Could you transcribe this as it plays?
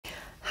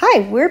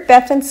Hi, we're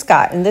Beth and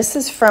Scott, and this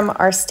is from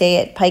our stay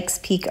at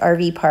Pikes Peak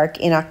RV Park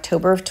in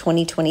October of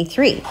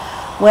 2023.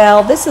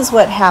 Well, this is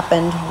what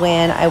happened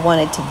when I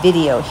wanted to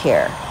video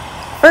here.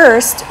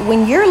 First,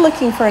 when you're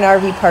looking for an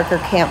RV park or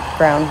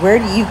campground, where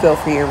do you go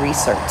for your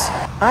research?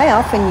 I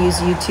often use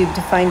YouTube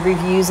to find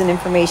reviews and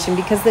information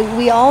because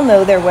we all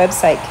know their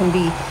website can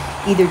be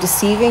either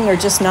deceiving or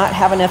just not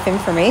have enough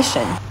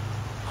information.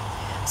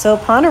 So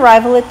upon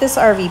arrival at this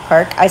RV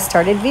park, I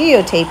started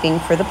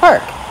videotaping for the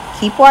park.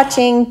 Keep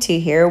watching to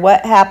hear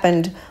what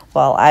happened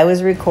while I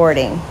was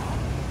recording.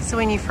 So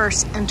when you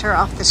first enter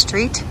off the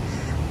street,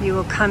 you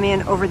will come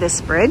in over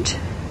this bridge.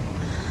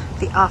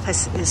 The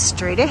office is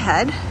straight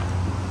ahead.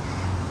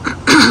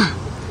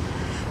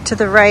 To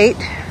the right,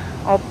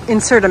 I'll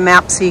insert a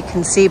map so you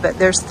can see, but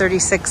there's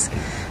 36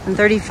 and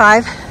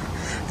 35.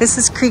 This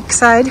is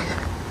Creekside.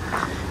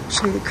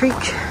 Show you the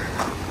creek.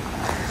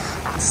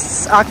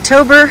 It's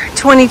October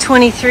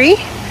 2023,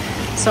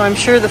 so I'm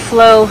sure the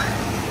flow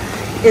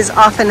is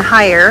often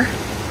higher.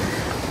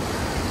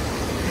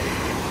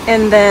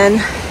 And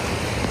then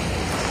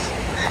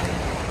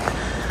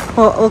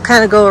we'll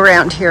kind of go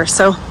around here.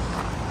 So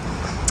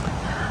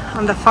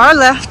on the far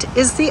left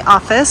is the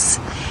office,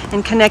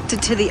 and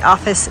connected to the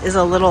office is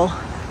a little,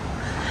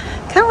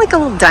 kind of like a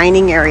little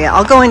dining area.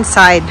 I'll go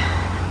inside,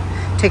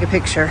 take a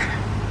picture.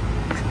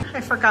 I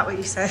forgot what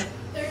you said.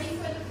 30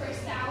 for the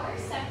first hour,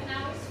 second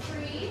hour is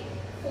free.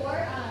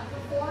 For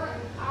 4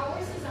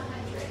 hours is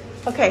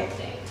 100. Okay.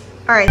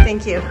 All right,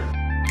 thank you.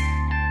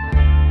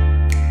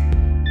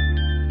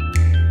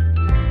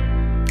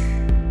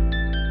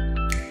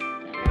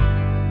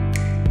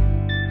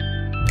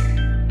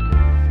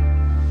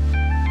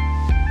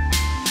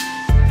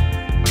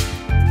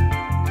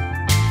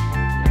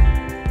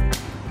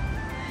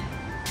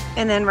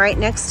 And then right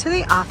next to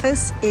the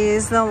office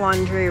is the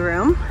laundry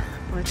room,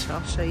 which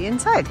I'll show you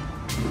inside.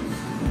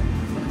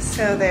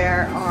 So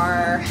there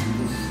are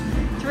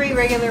 3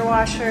 regular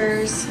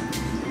washers,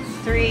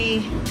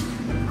 3,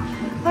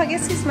 oh, I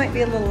guess these might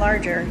be a little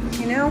larger,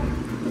 you know?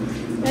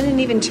 I didn't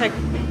even check.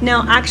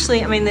 No,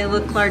 actually, I mean, they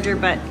look larger,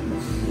 but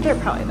they're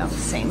probably about the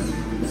same.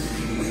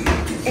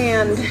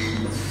 And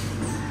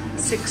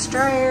 6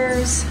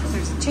 dryers,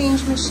 there's a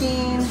change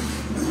machine,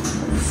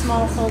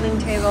 small folding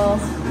table,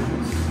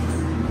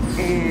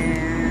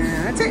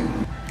 and that's it.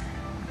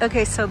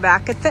 Okay, so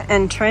back at the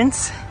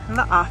entrance of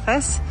the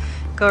office,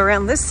 go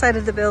around this side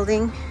of the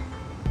building,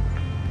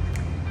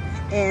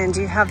 and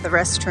you have the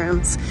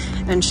restrooms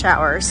and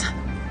showers.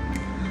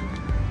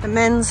 The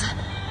men's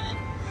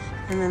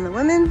and then the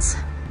women's.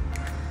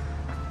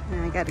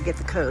 And I got to get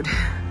the code.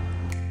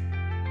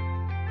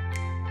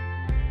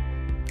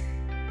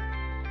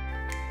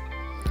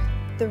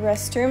 The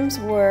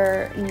restrooms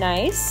were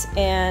nice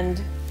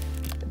and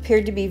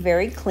appeared to be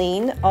very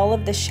clean. All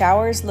of the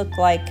showers looked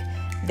like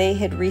they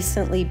had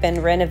recently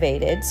been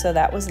renovated, so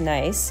that was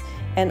nice.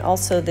 And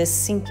also this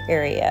sink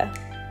area.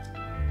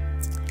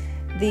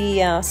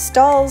 The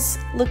stalls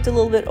looked a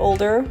little bit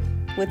older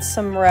with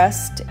some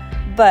rust,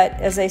 but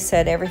as I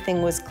said,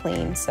 everything was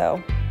clean,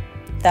 so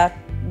that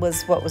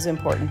was what was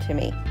important to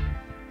me.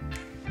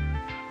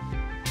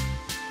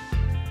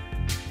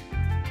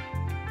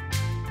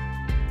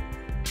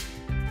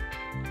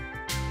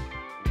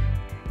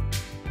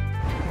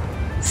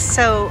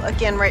 So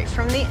again, right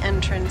from the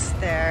entrance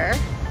there's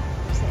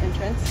the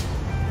entrance.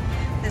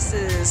 This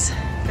is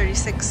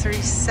 36,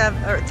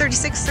 37, or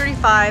 36,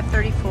 35,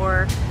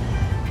 34,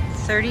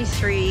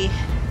 33,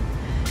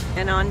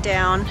 and on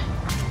down.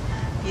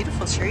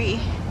 Beautiful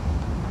tree.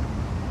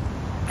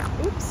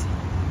 Oops,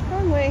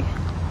 wrong way.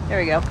 There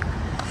we go.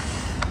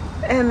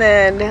 And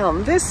then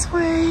down this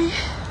way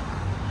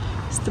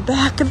is the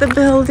back of the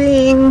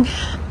building.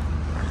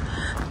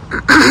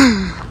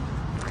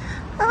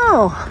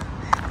 Oh,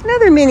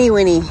 another mini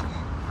Winnie.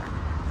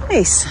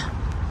 Nice.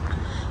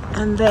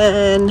 And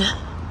then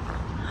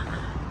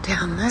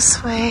down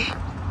this way,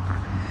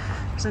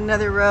 there's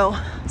another row.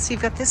 So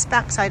you've got this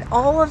backside.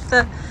 All of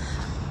the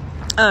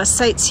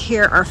sites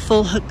here are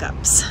full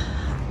hookups.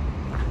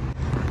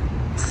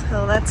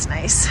 So that's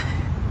nice.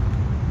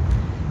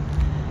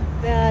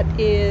 That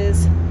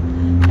is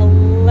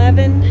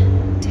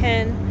 11,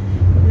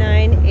 10,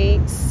 9,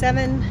 8,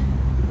 7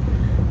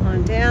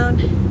 on down.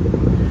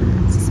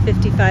 This is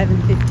 55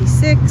 and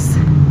 56.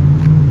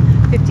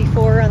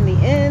 54 on the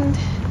end.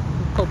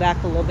 Pull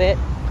back a little bit.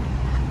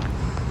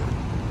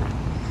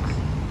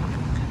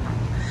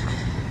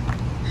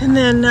 And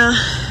then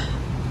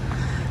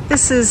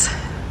this is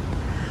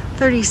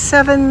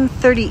 37,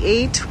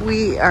 38.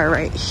 We are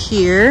right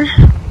here.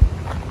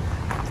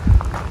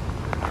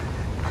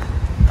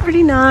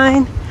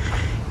 39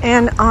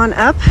 and on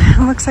up. It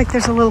looks like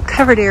there's a little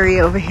covered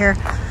area over here.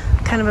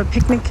 Kind of a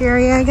picnic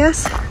area, I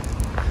guess.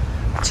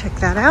 Check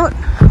that out.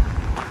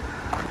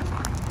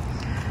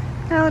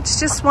 No, it's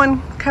just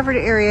one covered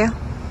area.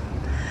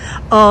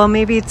 Oh,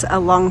 maybe it's a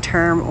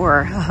long-term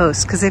or a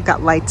host because they've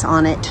got lights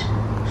on it.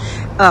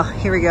 Oh,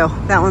 here we go.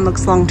 That one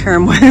looks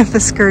long-term with the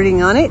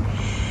skirting on it.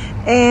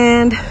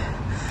 And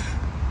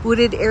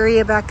wooded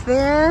area back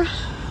there.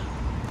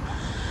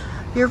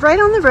 You're right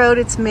on the road.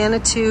 It's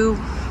Manitou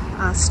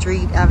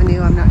Street, Avenue,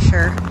 I'm not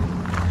sure.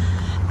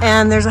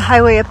 And there's a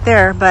highway up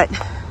there, but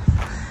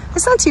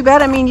it's not too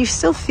bad. I mean, you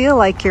still feel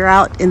like you're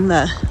out in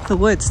the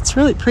woods. It's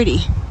really pretty.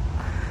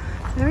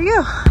 There we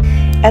go.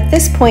 At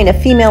this point, a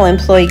female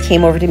employee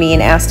came over to me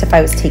and asked if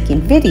I was taking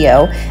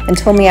video and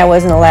told me I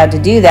wasn't allowed to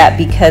do that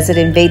because it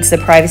invades the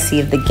privacy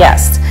of the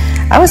guests.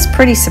 I was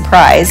pretty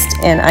surprised,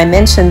 and I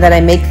mentioned that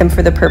I make them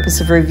for the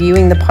purpose of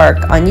reviewing the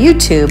park on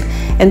YouTube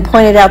and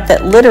pointed out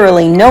that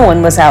literally no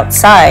one was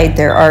outside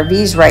their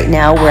RVs right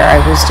now where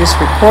I was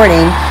just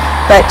recording,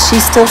 but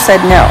she still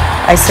said no.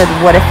 I said,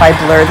 what if I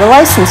blur the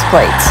license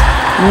plates?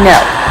 No.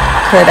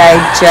 Could I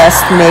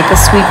just make a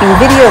sweeping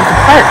video of the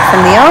park from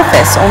the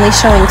office, only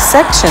showing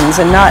sections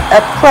and not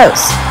up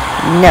close?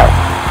 No.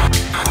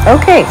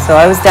 Okay, so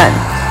I was done.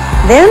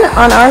 Then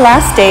on our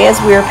last day, as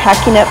we were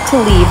packing up to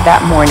leave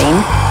that morning,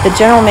 the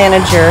general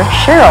manager,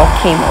 Cheryl,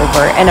 came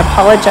over and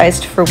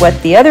apologized for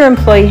what the other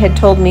employee had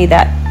told me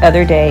that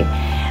other day.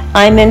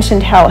 I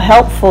mentioned how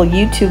helpful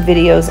YouTube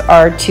videos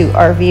are to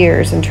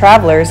RVers and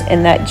travelers,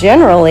 and that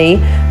generally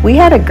we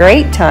had a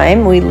great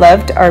time. We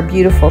loved our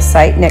beautiful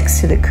site next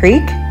to the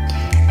creek.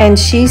 And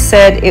she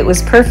said it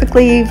was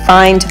perfectly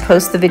fine to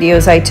post the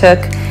videos I took,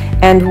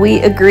 and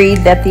we agreed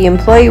that the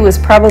employee was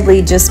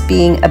probably just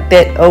being a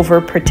bit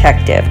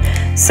overprotective.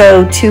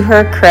 So to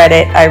her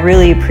credit, I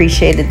really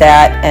appreciated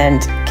that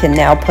and can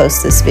now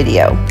post this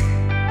video.